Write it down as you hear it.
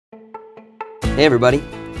Hey everybody,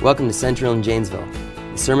 welcome to Central in Janesville,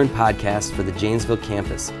 the sermon podcast for the Janesville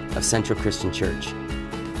campus of Central Christian Church.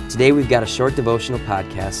 Today we've got a short devotional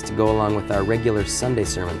podcast to go along with our regular Sunday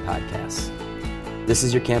sermon podcasts. This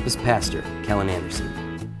is your campus pastor, Kellen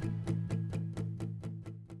Anderson.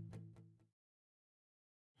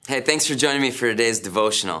 Hey, thanks for joining me for today's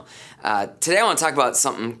devotional. Today I want to talk about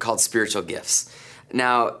something called spiritual gifts.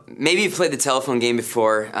 Now, maybe you've played the telephone game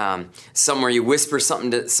before, something where you whisper something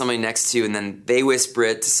to somebody next to you and then they whisper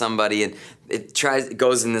it to somebody and it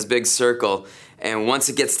goes in this big circle. And once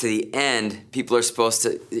it gets to the end, people are supposed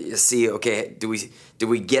to see, okay, do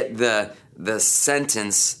we get the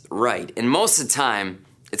sentence right? And most of the time,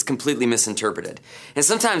 it's completely misinterpreted. And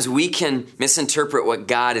sometimes we can misinterpret what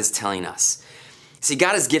God is telling us. See,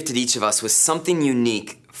 God has gifted each of us with something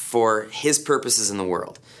unique for His purposes in the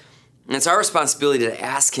world. And it's our responsibility to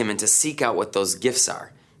ask Him and to seek out what those gifts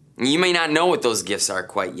are. And you may not know what those gifts are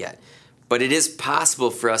quite yet, but it is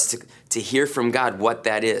possible for us to hear from God what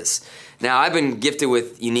that is. Now, I've been gifted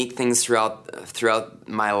with unique things throughout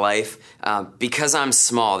my life because I'm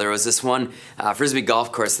small. There was this one Frisbee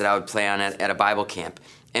golf course that I would play on at a Bible camp,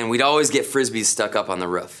 and we'd always get Frisbees stuck up on the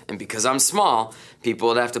roof. And because I'm small, people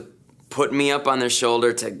would have to put me up on their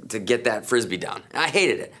shoulder to get that Frisbee down. I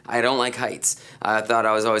hated it. I don't like heights. I thought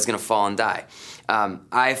I was always going to fall and die.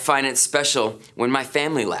 I find it special when my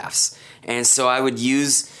family laughs. And so I would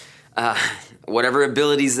use whatever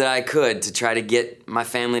abilities that I could to try to get my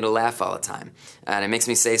family to laugh all the time. And it makes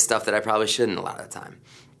me say stuff that I probably shouldn't a lot of the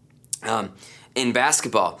time. In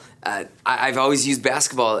basketball, I've always used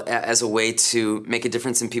basketball as a way to make a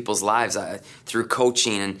difference in people's lives through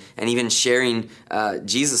coaching and even sharing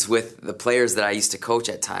Jesus with the players that I used to coach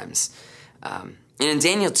at times. And in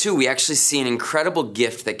Daniel 2, we actually see an incredible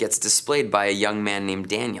gift that gets displayed by a young man named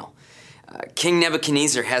Daniel. King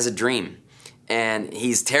Nebuchadnezzar has a dream, and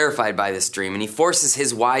he's terrified by this dream, and he forces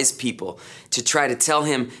his wise people to try to tell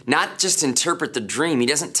him, not just interpret the dream. He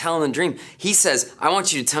doesn't tell him the dream. He says, I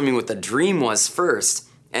want you to tell me what the dream was first,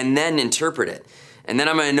 and then interpret it. And then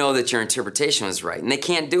I'm going to know that your interpretation was right. And they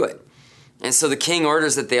can't do it. And so the king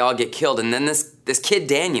orders that they all get killed. And then this kid,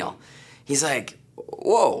 Daniel, he's like,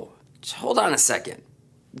 whoa, hold on a second.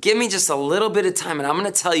 Give me just a little bit of time, and I'm going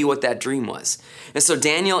to tell you what that dream was. And so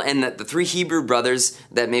Daniel and the three Hebrew brothers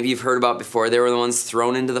that maybe you've heard about before, they were the ones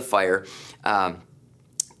thrown into the fire.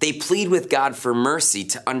 They plead with God for mercy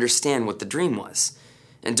to understand what the dream was.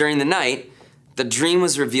 And during the night, the dream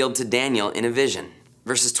was revealed to Daniel in a vision.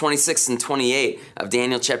 Verses 26 and 28 of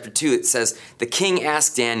Daniel chapter 2, it says, the king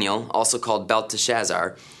asked Daniel, also called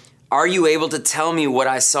Belteshazzar, are you able to tell me what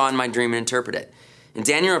I saw in my dream and interpret it? And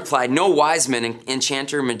Daniel replied, no wise man,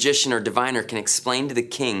 enchanter, magician, or diviner can explain to the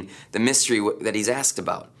king the mystery that he's asked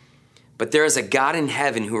about. But there is a God in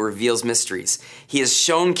heaven who reveals mysteries. He has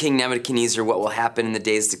shown King Nebuchadnezzar what will happen in the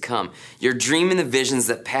days to come. Your dream and the visions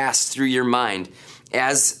that pass through your mind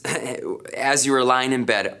as you were lying in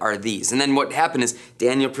bed are these. And then what happened is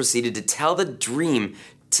Daniel proceeded to tell the dream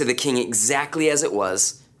to the king exactly as it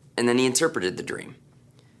was, and then he interpreted the dream.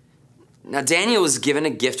 Now, Daniel was given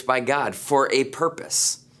a gift by God for a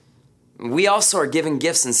purpose. We also are given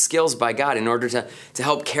gifts and skills by God in order to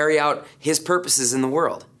help carry out His purposes in the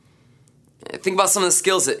world. Think about some of the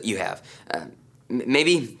skills that you have.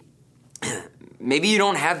 Maybe you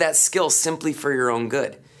don't have that skill simply for your own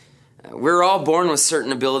good. We're all born with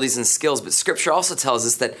certain abilities and skills, but Scripture also tells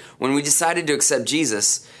us that when we decided to accept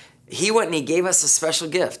Jesus, He went and He gave us a special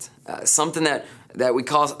gift, something that we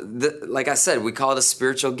call, like I said, we call it a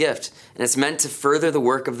spiritual gift, and it's meant to further the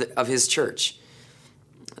work of His church.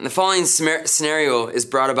 And the following scenario is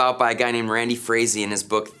brought about by a guy named Randy Frazee in his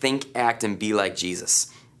book, Think, Act, and Be Like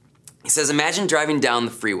Jesus. He says, imagine driving down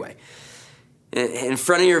the freeway. In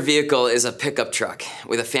front of your vehicle is a pickup truck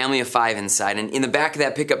with a family of 5 inside, and in the back of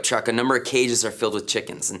that pickup truck, a number of cages are filled with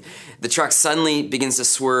chickens. And the truck suddenly begins to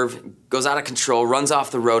swerve, goes out of control, runs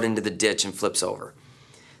off the road into the ditch, and flips over.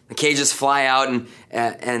 The cages fly out,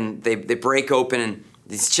 and they break open, and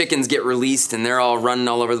these chickens get released, and they're all running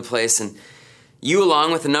all over the place. And you,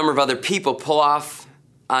 along with a number of other people, pull off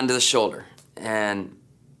onto the shoulder. And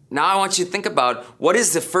now I want you to think about what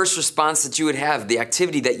is the first response that you would have, the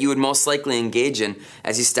activity that you would most likely engage in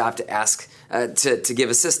as you stop to ask to give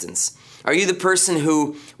assistance. Are you the person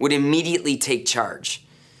who would immediately take charge?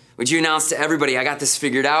 Would you announce to everybody, I got this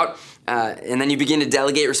figured out, and then you begin to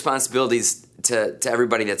delegate responsibilities to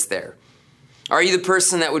everybody that's there? Are you the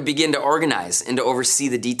person that would begin to organize and to oversee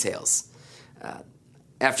the details?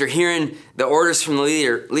 After hearing the orders from the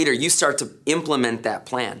leader, you start to implement that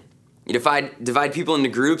plan. You divide people into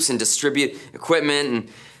groups and distribute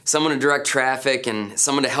equipment, someone to direct traffic and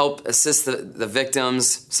someone to help assist the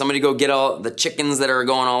victims, somebody to go get all the chickens that are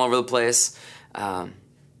going all over the place? Or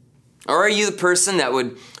are you the person that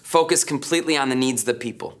would focus completely on the needs of the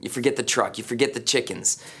people? You forget the truck, you forget the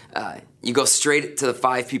chickens. You go straight to the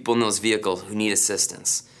 5 people in those vehicles who need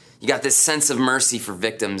assistance. You got this sense of mercy for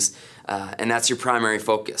victims, and that's your primary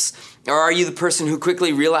focus. Or are you the person who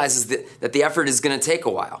quickly realizes that the effort is going to take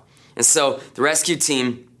a while? And so the rescue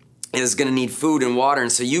team is going to need food and water,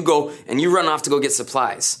 and so you go and you run off to go get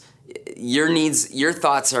supplies. Your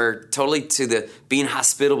thoughts are totally to the being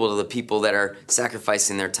hospitable to the people that are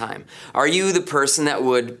sacrificing their time. Are you the person that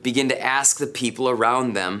would begin to ask the people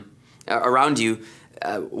around you,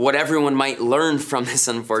 what everyone might learn from this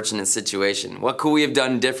unfortunate situation? What could we have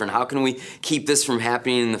done different? How can we keep this from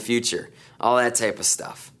happening in the future? All that type of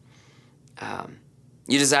stuff.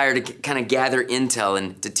 You desire to kind of gather intel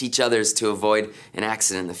and to teach others to avoid an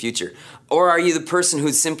accident in the future. Or are you the person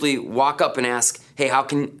who'd simply walk up and ask, hey, how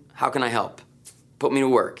can I help? Put me to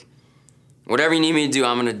work. Whatever you need me to do,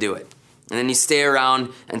 I'm going to do it. And then you stay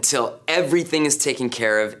around until everything is taken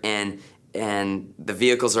care of and the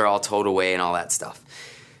vehicles are all towed away and all that stuff.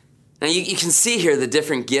 Now you can see here the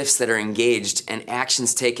different gifts that are engaged and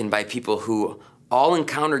actions taken by people who all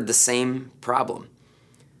encountered the same problem.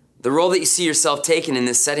 The role that you see yourself taking in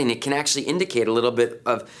this setting, it can actually indicate a little bit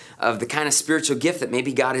of the kind of spiritual gift that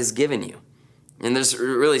maybe God has given you. And there's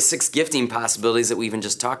really 6 gifting possibilities that we even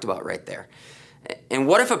just talked about right there. And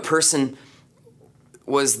what if a person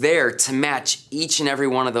was there to match each and every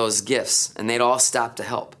one of those gifts and they'd all stop to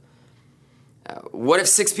help? What if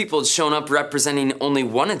 6 people had shown up representing only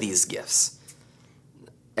one of these gifts?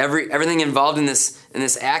 Everything involved in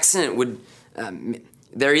this accident would...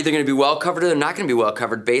 they're either going to be well covered or they're not going to be well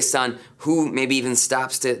covered based on who maybe even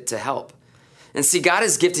stops to help. And see, God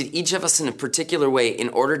has gifted each of us in a particular way in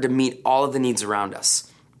order to meet all of the needs around us.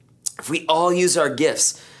 If we all use our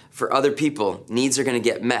gifts for other people, needs are going to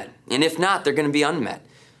get met. And if not, they're going to be unmet.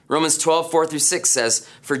 Romans 12:4-6 says,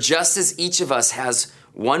 "For just as each of us has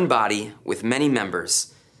one body with many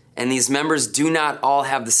members, and these members do not all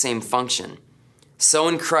have the same function, so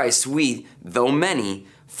in Christ we, though many,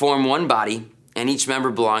 form one body, and each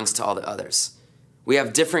member belongs to all the others." We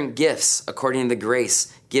have different gifts according to the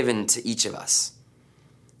grace given to each of us.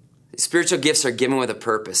 Spiritual gifts are given with a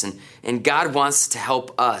purpose, and God wants to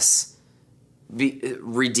help us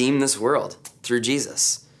redeem this world through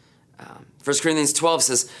Jesus. 1 Corinthians 12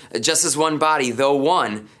 says, "Just as one body, though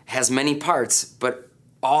one, has many parts, but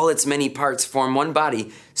all its many parts form one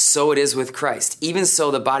body, so it is with Christ. Even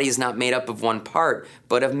so, the body is not made up of one part,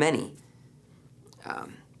 but of many."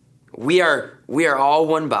 We are all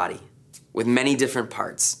one body with many different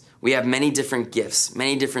parts. We have many different gifts,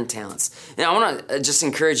 many different talents. And I want to just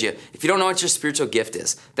encourage you, if you don't know what your spiritual gift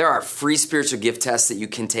is, there are free spiritual gift tests that you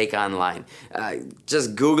can take online.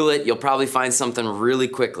 Just Google it. You'll probably find something really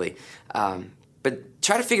quickly. But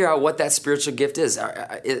try to figure out what that spiritual gift is.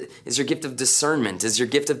 Is your gift of discernment? Is your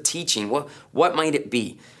gift of teaching? What might it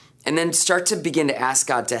be? And then start to begin to ask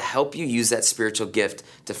God to help you use that spiritual gift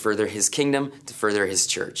to further His kingdom, to further His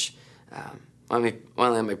church. Let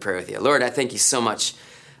me pray with you. Lord, I thank you so much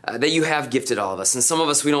that you have gifted all of us. And some of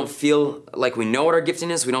us, we don't feel like we know what our gifting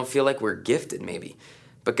is. We don't feel like we're gifted maybe.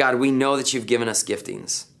 But God, we know that you've given us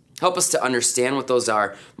giftings. Help us to understand what those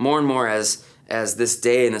are more and more as this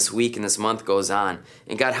day and this week and this month goes on.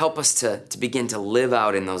 And God, help us to begin to live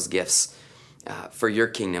out in those gifts for your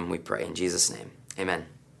kingdom, we pray. In Jesus' name, amen.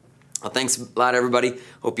 Well, thanks a lot, everybody.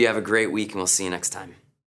 Hope you have a great week, and we'll see you next time.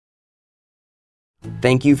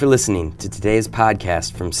 Thank you for listening to today's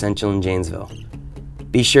podcast from Central in Janesville.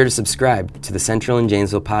 Be sure to subscribe to the Central in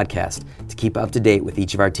Janesville podcast to keep up to date with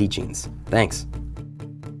each of our teachings. Thanks.